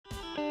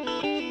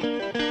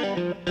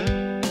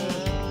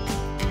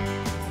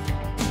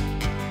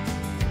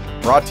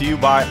brought to you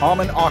by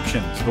Almond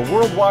Auctions, the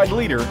worldwide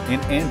leader in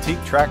antique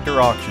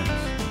tractor auctions.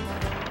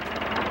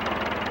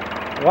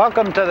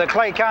 Welcome to the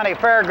Clay County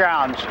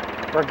Fairgrounds.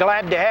 We're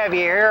glad to have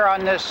you here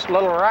on this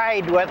little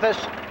ride with us.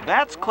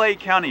 That's Clay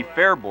County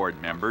Fair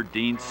Board member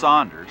Dean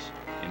Saunders,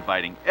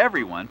 inviting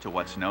everyone to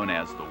what's known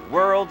as the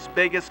world's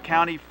biggest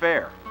county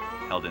fair,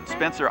 held in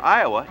Spencer,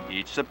 Iowa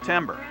each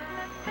September.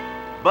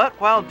 But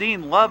while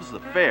Dean loves the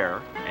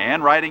fair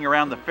and riding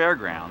around the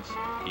fairgrounds,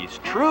 he's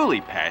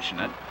truly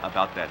passionate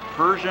about that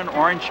Persian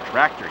orange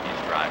tractor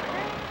he's driving.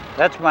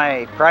 That's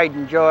my pride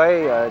and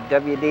joy, a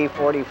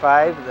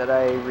WD45 that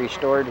I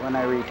restored when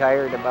I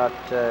retired about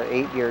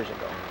 8 years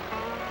ago.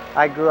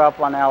 I grew up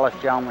on Allis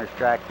Chalmers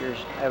tractors.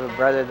 I have a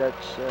brother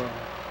that's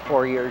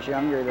 4 years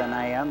younger than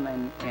I am,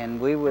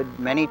 and we would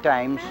many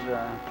times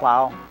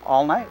plow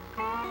all night.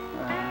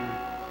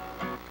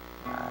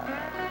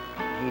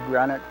 He'd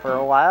run it for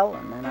a while,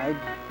 and then I'd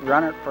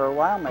run it for a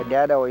while. My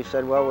dad always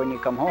said, well, when you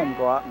come home,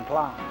 go out and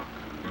plow.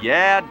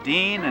 Yeah,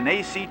 Dean and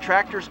AC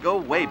tractors go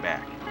way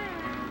back.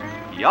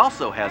 He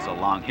also has a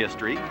long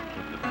history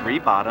with the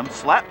three-bottom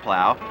slat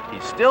plow he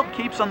still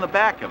keeps on the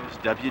back of his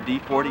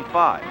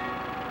WD45.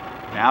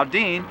 Now,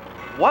 Dean,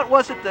 what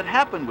was it that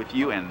happened with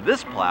you and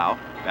this plow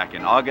back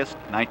in August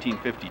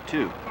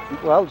 1952?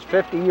 Well, it's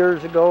 50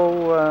 years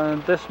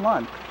ago this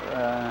month.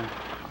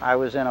 I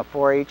was in a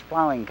 4-H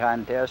plowing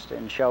contest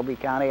in Shelby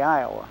County,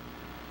 Iowa.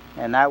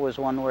 And that was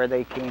one where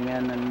they came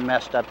in and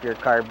messed up your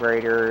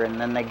carburetor, and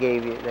then they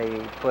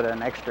put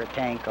an extra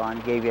tank on,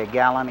 gave you a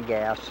gallon of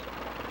gas,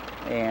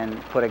 and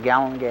put a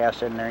gallon of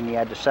gas in there, and you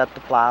had to set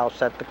the plow,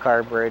 set the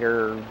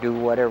carburetor, or do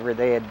whatever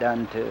they had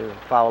done to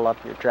foul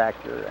up your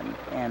tractor.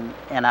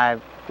 And I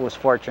was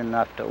fortunate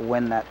enough to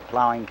win that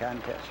plowing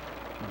contest.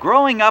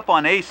 Growing up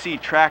on AC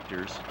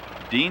tractors,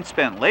 Dean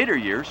spent later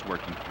years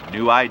working for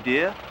New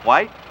Idea,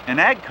 White, and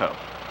AGCO.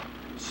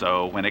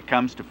 So when it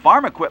comes to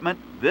farm equipment,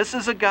 this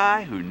is a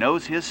guy who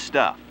knows his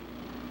stuff.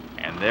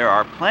 And there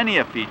are plenty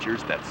of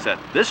features that set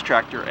this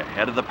tractor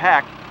ahead of the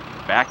pack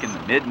back in the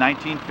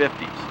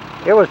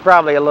mid-1950s. It was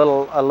probably a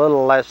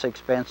little less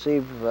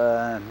expensive.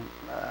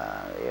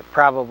 It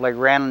probably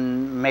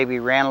maybe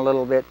ran a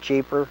little bit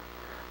cheaper.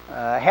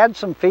 Had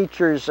some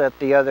features that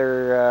the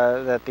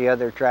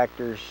other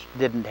tractors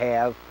didn't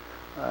have.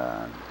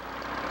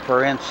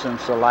 For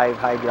instance, the live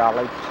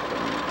hydraulics.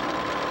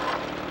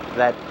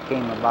 That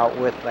came about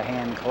with the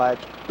hand clutch.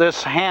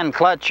 This hand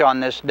clutch on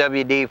this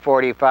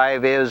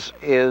WD45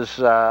 is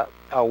a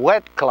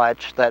wet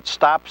clutch that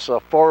stops the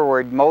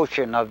forward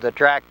motion of the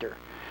tractor.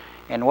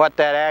 And what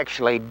that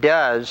actually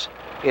does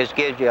is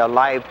gives you a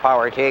live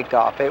power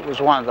takeoff. It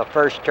was one of the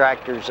first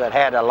tractors that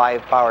had a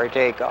live power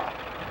takeoff.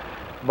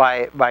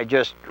 By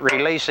just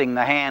releasing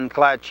the hand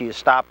clutch, you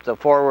stopped the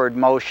forward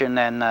motion,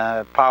 and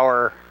the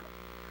power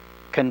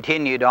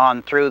continued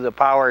on through the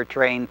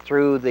powertrain,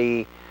 through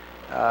the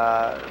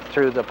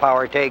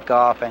power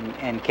takeoff,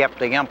 and kept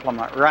the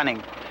implement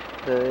running.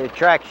 The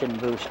traction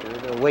booster,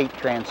 the weight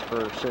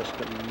transfer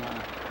system,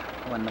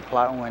 when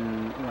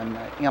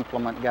the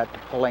implement got to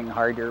pulling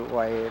harder,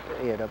 why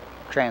it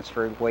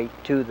transferred weight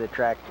to the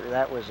tractor.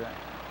 That was an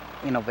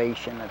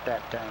innovation at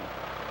that time.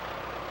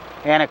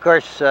 And of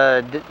course,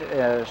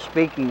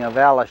 speaking of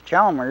Allis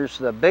Chalmers,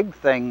 the big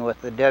thing with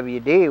the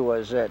WD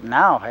was it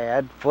now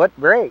had foot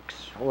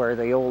brakes, where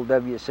the old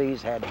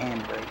WCs had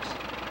hand brakes.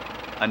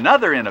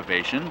 Another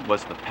innovation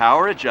was the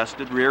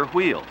power-adjusted rear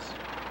wheels.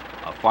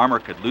 A farmer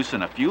could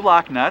loosen a few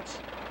lock nuts,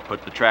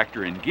 put the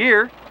tractor in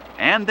gear,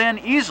 and then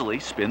easily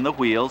spin the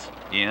wheels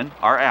in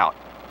or out.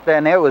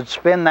 Then it would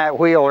spin that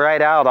wheel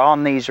right out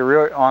on these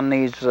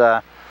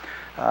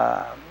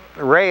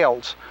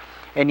rails.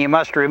 And you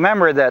must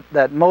remember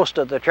that most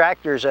of the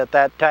tractors at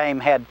that time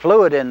had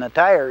fluid in the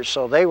tires,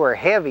 so they were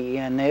heavy,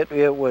 and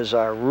it was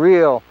a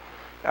real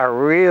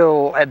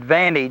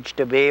advantage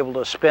to be able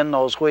to spin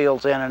those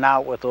wheels in and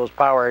out with those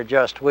power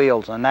adjust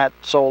wheels. And that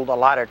sold a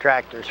lot of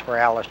tractors for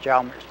Allis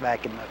Chalmers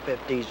back in the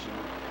 50s,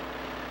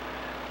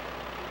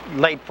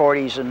 late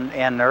 40s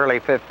and early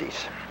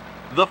 50s.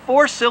 The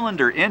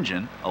 4-cylinder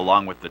engine,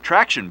 along with the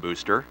traction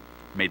booster,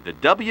 made the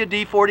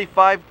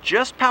WD45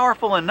 just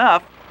powerful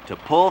enough to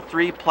pull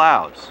 3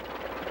 plows.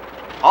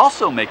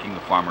 Also making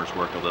the farmer's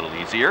work a little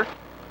easier,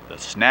 the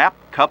snap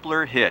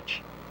coupler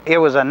hitch. It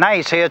was a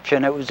nice hitch,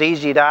 and it was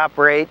easy to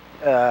operate.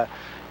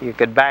 You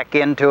could back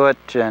into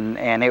it,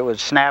 and it would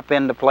snap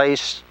into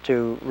place.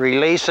 To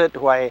release it,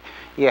 why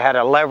you had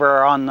a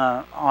lever on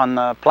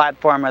the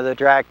platform of the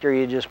tractor.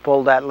 You just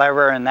pulled that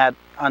lever, and that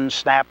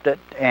unsnapped it,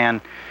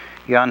 and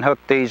you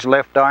unhooked these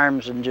lift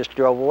arms and just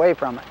drove away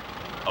from it.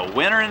 A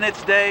winner in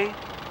its day,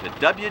 the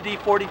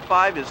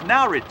WD45 is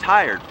now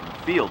retired from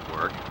field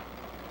work.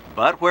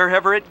 But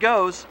wherever it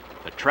goes,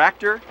 the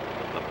tractor,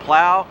 the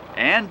plow,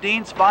 and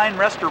Dean's fine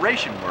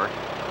restoration work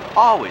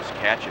always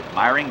catch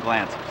admiring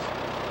glances.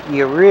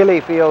 You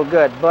really feel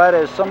good, but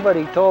as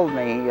somebody told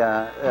me,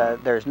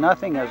 there's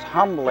nothing as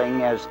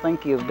humbling as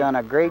think you've done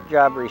a great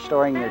job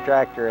restoring your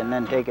tractor and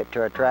then take it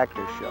to a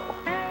tractor show.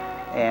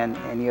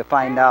 And you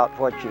find out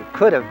what you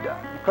could have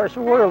done. Of course,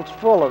 the world's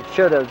full of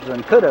should-haves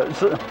and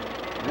could-haves.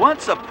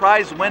 Once a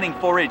prize-winning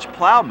 4-H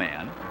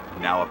plowman,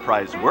 now a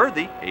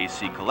prize-worthy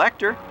AC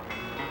collector,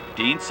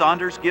 Dean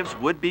Saunders gives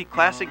would-be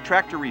classic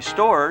tractor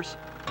restorers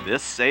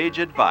this sage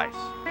advice.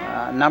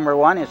 Number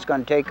one, it's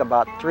going to take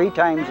about 3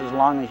 times as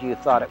long as you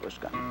thought it was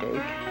going to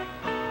take.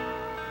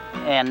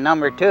 And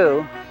number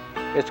two,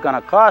 it's going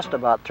to cost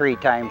about 3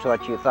 times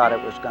what you thought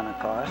it was going to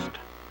cost.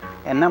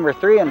 And number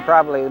 3, and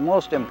probably the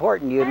most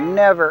important, you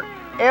never,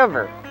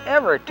 ever,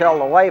 ever tell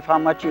the wife how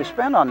much you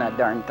spent on that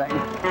darn thing.